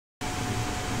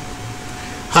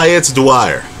Hi, it's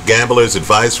Dwyer,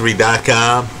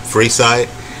 gamblersadvisory.com, free site,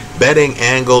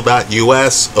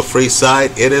 bettingangle.us, a free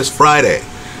site. It is Friday,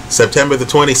 September the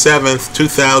 27th,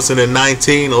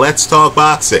 2019. Let's talk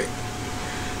boxing.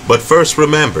 But first,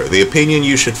 remember, the opinion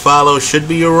you should follow should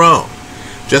be your own.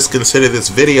 Just consider this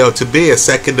video to be a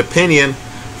second opinion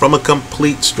from a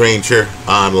complete stranger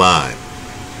online.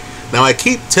 Now, I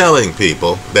keep telling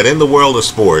people that in the world of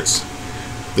sports,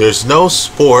 there's no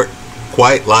sport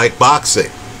quite like boxing.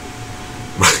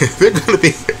 There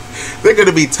are going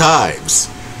to be times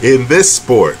in this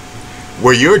sport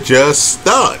where you're just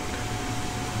stunned,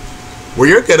 where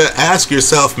you're going to ask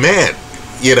yourself, man,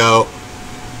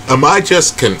 am I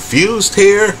just confused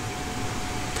here?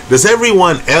 Does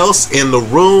everyone else in the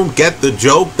room get the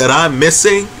joke that I'm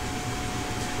missing?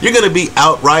 You're going to be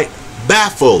outright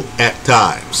baffled at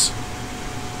times.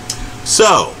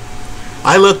 So,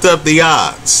 I looked up the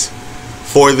odds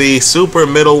for the super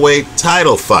middleweight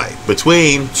title fight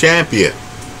between champion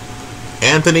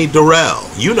Anthony Dirrell.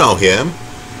 You know him.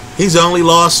 He's only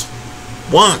lost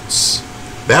once.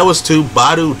 That was to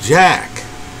Badou Jack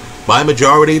by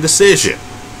majority decision.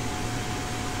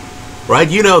 Right?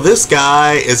 You know, this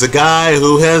guy is a guy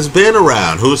who has been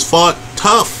around, who's fought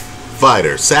tough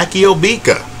fighters, Sakio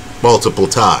Bika, multiple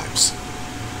times.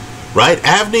 Right?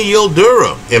 Avni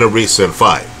Yildirim in a recent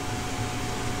fight.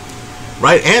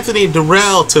 Right? Anthony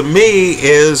Dirrell, to me,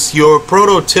 is your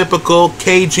prototypical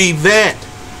KG vet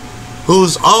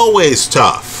who's always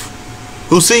tough,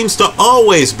 who seems to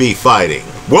always be fighting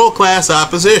world-class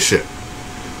opposition,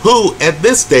 who, at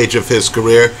this stage of his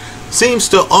career, seems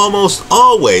to almost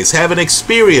always have an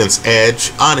experience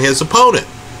edge on his opponent.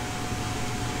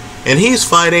 And he's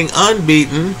fighting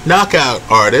unbeaten knockout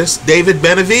artist David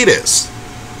Benavidez.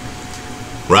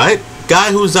 Right?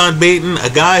 Guy who's unbeaten, a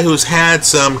guy who's had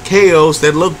some KOs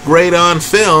that look great on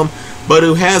film, but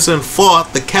who hasn't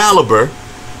fought the caliber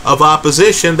of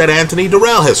opposition that Anthony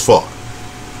Dirrell has fought.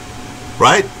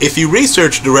 Right? If you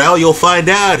research Dirrell, you'll find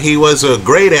out he was a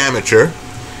great amateur.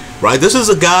 Right? This is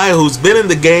a guy who's been in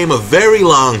the game a very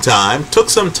long time, took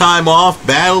some time off,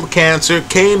 battled cancer,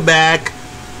 came back,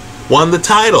 won the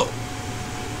title.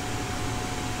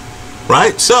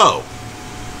 Right? So,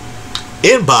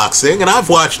 in boxing, and I've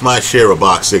watched my share of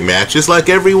boxing matches like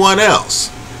everyone else,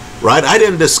 right? I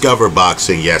didn't discover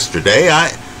boxing yesterday.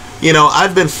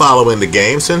 I've been following the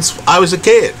game since I was a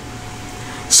kid.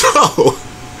 So,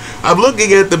 I'm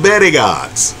looking at the betting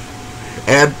odds.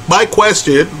 And my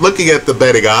question, looking at the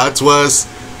betting odds, was,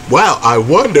 wow, I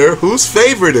wonder who's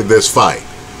favored in this fight.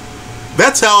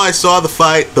 That's how I saw the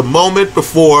fight the moment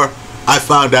before I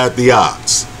found out the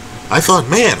odds. I thought,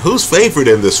 man, who's favored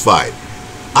in this fight?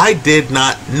 I did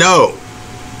not know.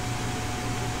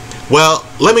 Well,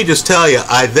 let me just tell you,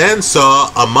 I then saw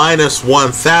a minus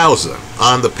 1,000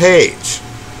 on the page.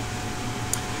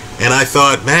 And I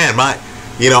thought, man,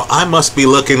 I must be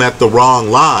looking at the wrong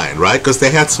line, right? Because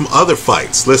they had some other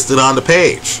fights listed on the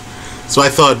page. So I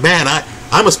thought, man,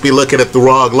 I must be looking at the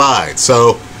wrong line.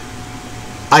 So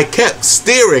I kept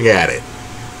staring at it.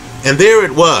 And there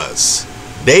it was.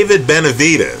 David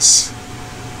Benavidez,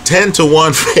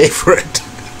 10-1 favorite.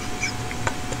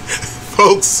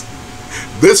 Folks,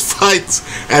 this fight's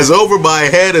as over my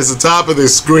head as the top of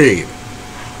this screen.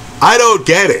 I don't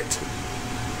get it.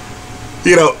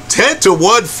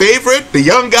 10-1 favorite, the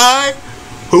young guy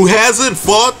who hasn't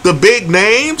fought the big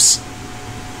names,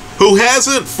 who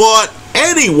hasn't fought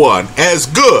anyone as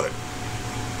good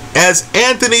as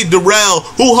Anthony Dirrell,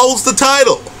 who holds the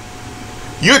title.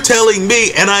 You're telling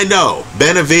me, and I know,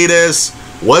 Benavidez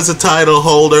was a title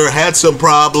holder, had some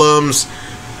problems.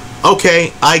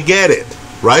 Okay, I get it,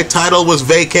 right? Title was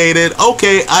vacated.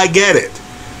 Okay, I get it.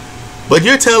 But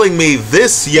you're telling me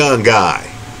this young guy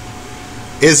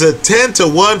is a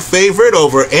 10-1 favorite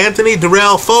over Anthony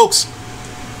Dirrell? Folks,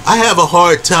 I have a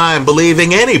hard time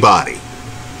believing anybody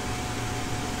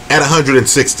at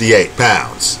 168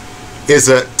 pounds is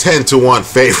a 10-1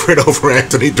 favorite over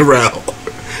Anthony Dirrell.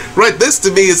 Right? This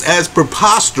to me is as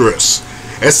preposterous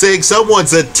as saying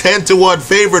someone's a 10-1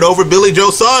 favorite over Billy Joe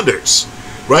Saunders.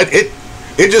 Right? It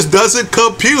just doesn't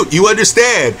compute. You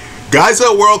understand? Guys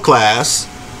are world class.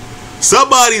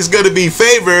 Somebody's going to be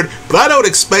favored, but I don't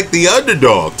expect the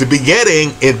underdog to be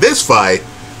getting, in this fight,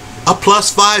 a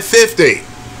plus 550.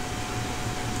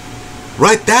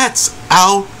 Right? That's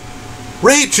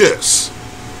outrageous.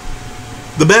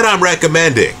 The bet I'm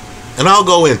recommending, and I'll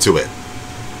go into it,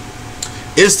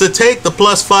 is to take the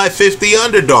plus 550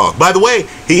 underdog. By the way,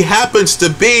 he happens to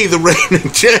be the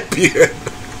reigning champion.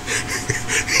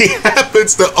 He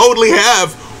happens to only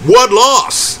have one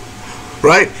loss,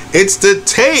 right? It's to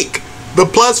take the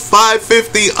plus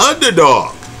 550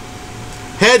 underdog.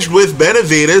 hedged with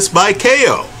Benavidez by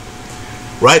KO.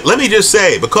 Right? Let me just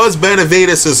say, because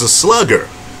Benavidez is a slugger,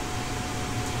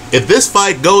 if this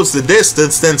fight goes the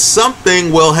distance, then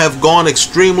something will have gone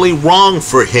extremely wrong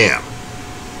for him.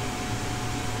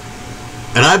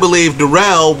 And I believe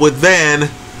Dirrell would then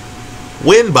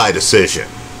win by decision.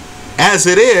 As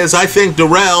it is, I think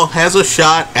Dirrell has a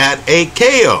shot at a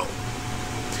KO.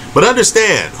 But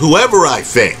understand, whoever I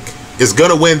think is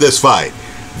going to win this fight,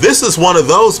 this is one of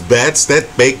those bets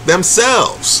that make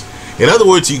themselves. In other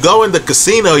words, you go in the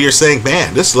casino, you're saying,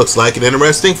 man, this looks like an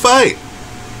interesting fight.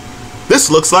 This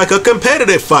looks like a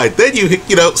competitive fight. Then you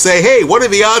say, hey, what are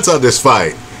the odds on this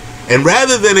fight? And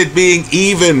rather than it being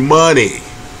even money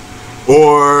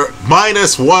or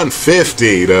minus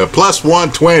 150 to plus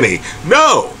 120,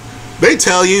 no, they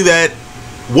tell you that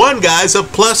one guy's a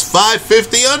plus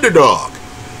 550 underdog.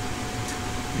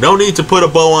 No need to put a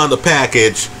bow on the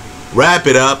package. Wrap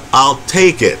it up. I'll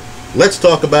take it. Let's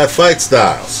talk about fight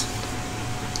styles.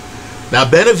 Now,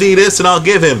 Benavidez, and I'll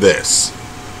give him this,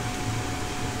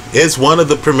 is one of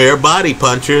the premier body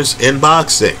punchers in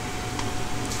boxing.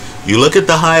 You look at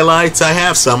the highlights, I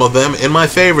have some of them in my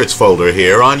favorites folder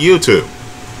here on YouTube.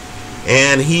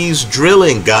 And he's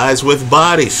drilling guys with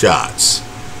body shots.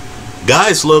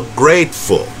 Guys look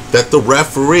grateful that the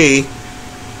referee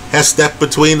has stepped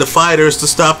between the fighters to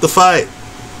stop the fight.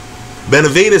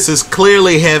 Benavidez is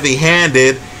clearly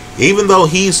heavy-handed, even though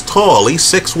he's tall. He's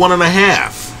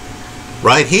 6'1½".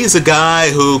 Right? He's a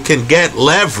guy who can get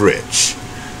leverage.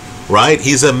 Right?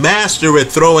 He's a master at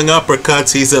throwing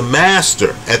uppercuts. He's a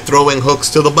master at throwing hooks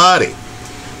to the body.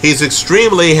 He's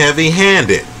extremely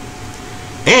heavy-handed.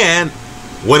 And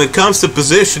when it comes to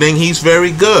positioning, he's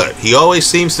very good. He always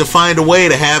seems to find a way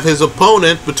to have his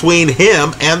opponent between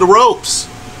him and the ropes.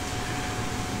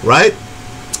 Right?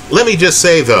 Let me just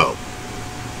say, though,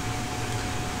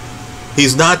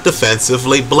 he's not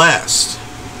defensively blessed.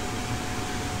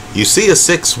 You see a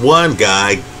 6'1"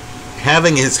 guy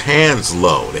having his hands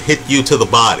low to hit you to the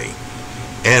body.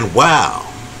 And wow,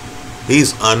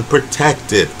 he's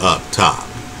unprotected up top.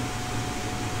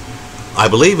 I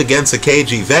believe against a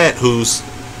cagey vet who's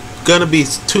going to be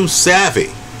too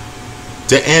savvy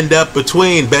to end up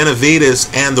between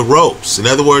Benavidez and the ropes. In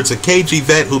other words, a cagey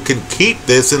vet who can keep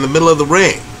this in the middle of the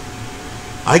ring.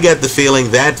 I get the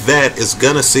feeling that vet is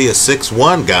going to see a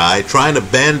 6'1" guy trying to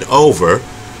bend over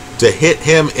to hit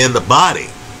him in the body.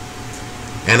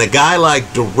 And a guy like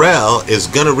Dirrell is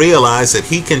going to realize that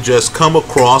he can just come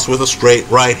across with a straight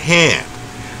right hand.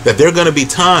 That there are going to be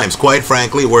times, quite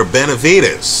frankly, where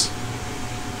Benavidez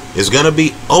is going to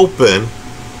be open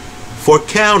for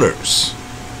counters.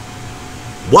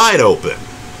 Wide open.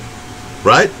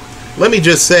 Right? Let me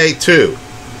just say, too,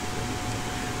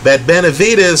 that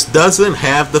Benavidez doesn't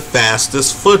have the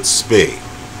fastest foot speed.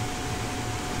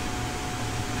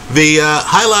 The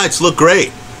highlights look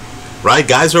great, right?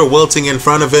 Guys are wilting in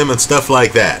front of him and stuff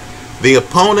like that. The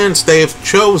opponents they've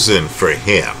chosen for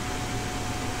him,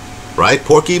 right?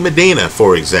 Porky Medina,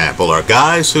 for example, are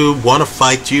guys who want to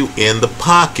fight you in the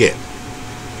pocket.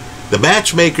 The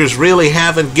matchmakers really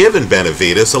haven't given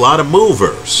Benavidez a lot of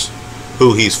movers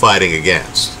who he's fighting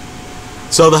against.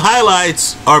 So the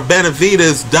highlights are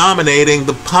Benavidez dominating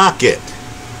the pocket.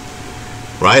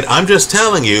 Right? I'm just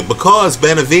telling you, because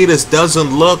Benavidez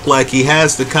doesn't look like he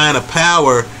has the kind of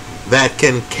power that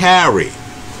can carry.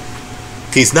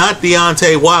 He's not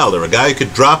Deontay Wilder, a guy who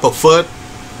could drop a foot,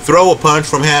 throw a punch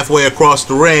from halfway across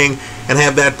the ring, and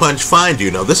have that punch find you.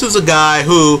 No, this is a guy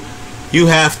who you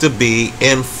have to be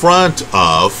in front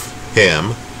of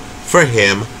him for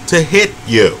him to hit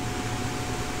you.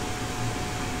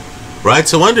 Right?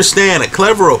 So understand, a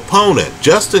clever opponent,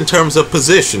 just in terms of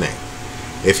positioning,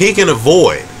 if he can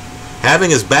avoid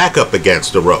having his back up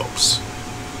against the ropes,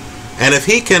 and if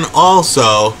he can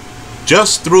also,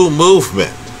 just through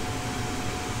movement,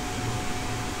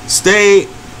 stay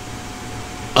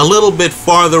a little bit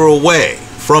farther away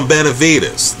from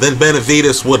Benavidez than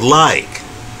Benavidez would like,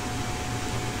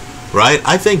 right?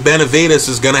 I think Benavidez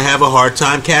is going to have a hard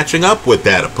time catching up with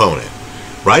that opponent,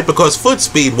 right? Because foot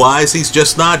speed wise, he's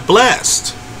just not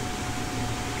blessed.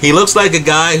 He looks like a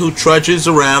guy who trudges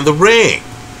around the ring.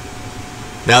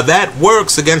 Now that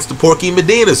works against the Porky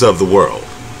Medinas of the world,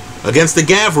 against the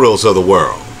Gavrils of the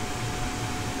world.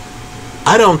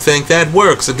 I don't think that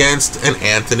works against an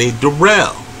Anthony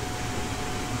Dirrell.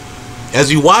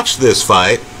 As you watch this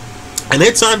fight, and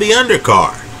it's on the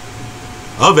undercard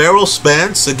of Errol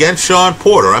Spence against Sean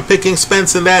Porter. I'm picking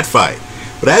Spence in that fight.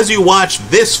 But as you watch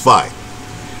this fight,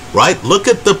 right, look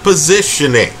at the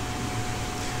positioning.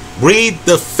 Read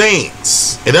the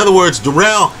feints. In other words,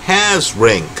 Dirrell has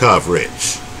ring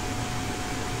coverage.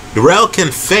 Dirrell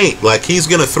can feint like he's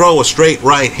going to throw a straight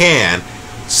right hand.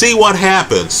 See what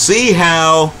happens. See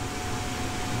how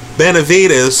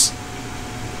Benavidez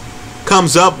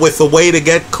comes up with a way to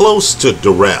get close to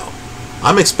Dirrell.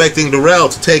 I'm expecting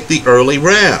Dirrell to take the early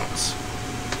rounds.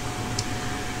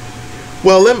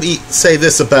 Well, let me say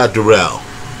this about Dirrell.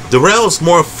 Dirrell's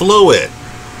more fluid.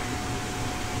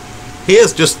 He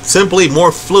is just simply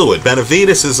more fluid.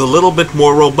 Benavidez is a little bit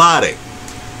more robotic.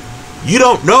 You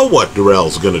don't know what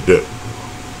Dirrell's going to do,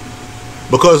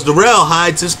 because Dirrell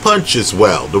hides his punches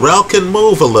well. Dirrell can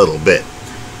move a little bit.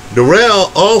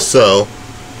 Dirrell also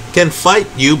can fight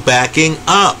you backing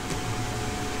up.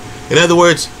 In other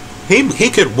words,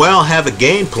 he could well have a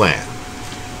game plan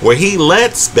where he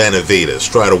lets Benavidez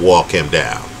try to walk him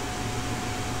down.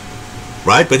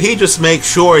 Right? But he just makes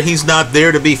sure he's not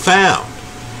there to be found.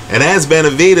 And as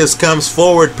Benavidez comes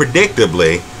forward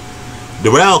predictably,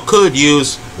 Dirrell could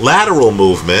use lateral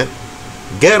movement,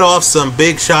 get off some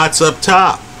big shots up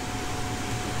top.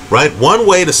 Right? One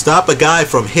way to stop a guy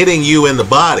from hitting you in the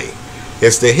body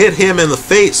is to hit him in the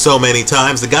face so many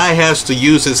times the guy has to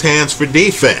use his hands for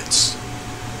defense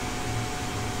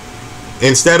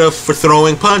instead of for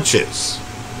throwing punches.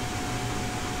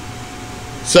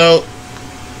 So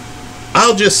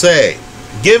I'll just say,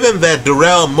 given that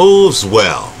Dirrell moves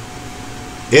well,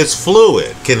 is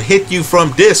fluid, can hit you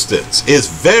from distance, is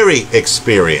very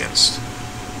experienced,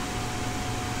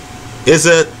 is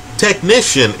a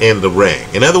technician in the ring.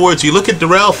 In other words, you look at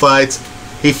Dirrell fights,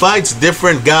 he fights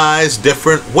different guys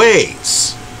different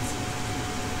ways.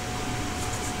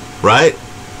 Right?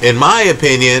 In my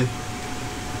opinion,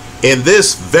 in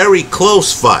this very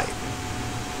close fight,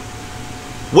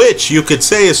 which you could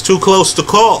say is too close to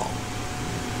call,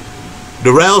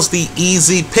 Dirrell's the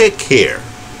easy pick here.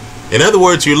 In other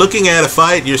words, you're looking at a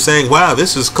fight and you're saying, wow,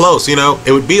 this is close. You know,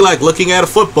 it would be like looking at a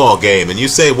football game and you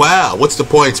say, wow, what's the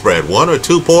point spread? 1 or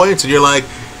 2 points? And you're like,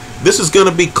 this is going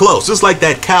to be close. It's like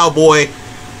that Cowboy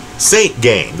Saint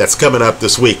game that's coming up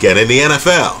this weekend in the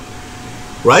NFL.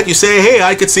 Right? You say, hey,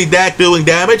 I could see Dak doing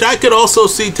damage. I could also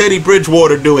see Teddy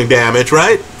Bridgewater doing damage,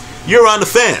 right? You're on the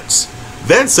fence.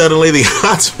 Then suddenly the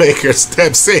odds maker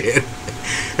steps in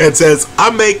and says,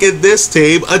 I'm making this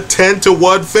team a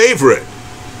 10-1 favorite.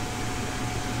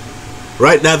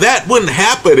 Right? Now that wouldn't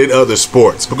happen in other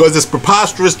sports because it's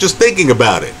preposterous just thinking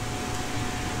about it.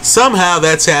 Somehow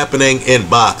that's happening in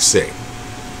boxing.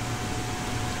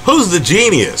 Who's the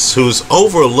genius who's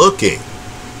overlooking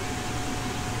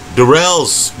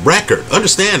Dirrell's record?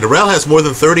 Understand, Dirrell has more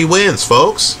than 30 wins,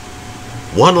 folks.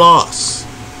 1 loss.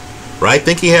 Right?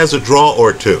 Think he has a draw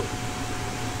or 2.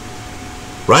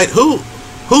 Right?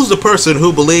 Who's the person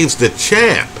who believes the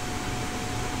champ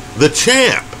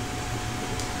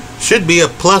should be a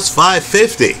plus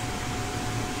 550?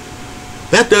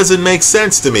 That doesn't make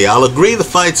sense to me. I'll agree the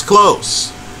fight's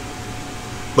close,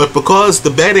 but because the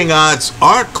betting odds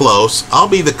aren't close, I'll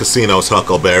be the casino's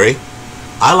Huckleberry.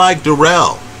 I like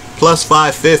Dirrell plus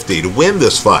 550 to win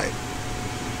this fight.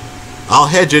 I'll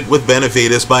hedge it with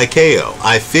Benavidez by KO.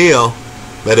 I feel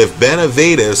that if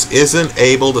Benavidez isn't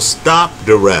able to stop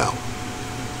Dirrell,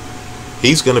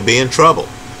 he's going to be in trouble.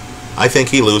 I think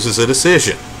he loses a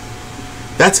decision.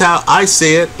 That's how I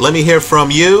see it. Let me hear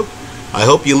from you. I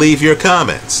hope you leave your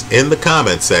comments in the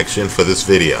comment section for this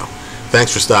video.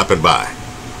 Thanks for stopping by.